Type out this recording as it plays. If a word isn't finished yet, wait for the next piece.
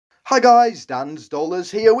Hi guys, Dan's Dollars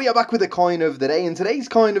here. We are back with the coin of the day, and today's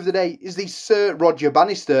coin of the day is the Sir Roger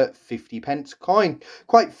Bannister 50p coin.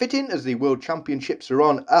 Quite fitting as the World Championships are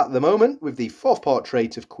on at the moment, with the fourth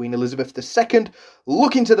portrait of Queen Elizabeth II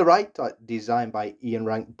looking to the right, designed by Ian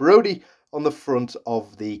Rank Brodie, on the front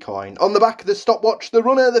of the coin. On the back, the stopwatch, the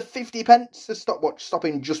runner, the 50p, the stopwatch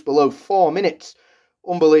stopping just below 4 minutes.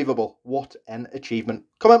 Unbelievable. What an achievement.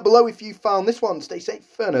 Comment below if you found this one. Stay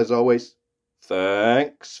safe, and as always,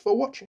 thanks for watching.